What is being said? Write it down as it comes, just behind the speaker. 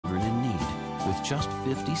with just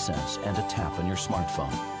 50 cents and a tap on your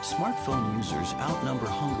smartphone. Smartphone users outnumber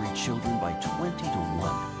hungry children by 20 to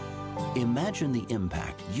 1. Imagine the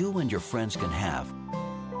impact you and your friends can have.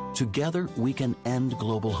 Together, we can end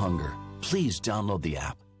global hunger. Please download the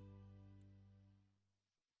app.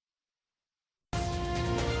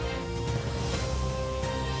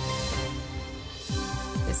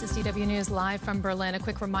 This is DW News live from Berlin. A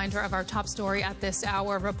quick reminder of our top story at this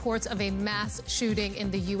hour. Reports of a mass shooting in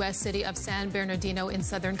the U.S. city of San Bernardino in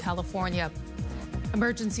Southern California.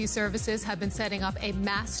 Emergency services have been setting up a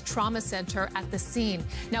mass trauma center at the scene.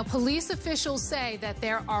 Now, police officials say that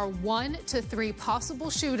there are 1 to 3 possible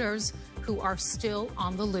shooters who are still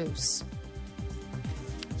on the loose.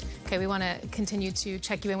 Okay, we want to continue to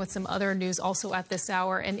check you in with some other news also at this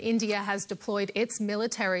hour. And India has deployed its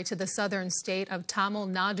military to the southern state of Tamil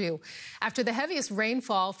Nadu after the heaviest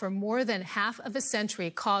rainfall for more than half of a century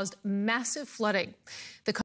caused massive flooding. The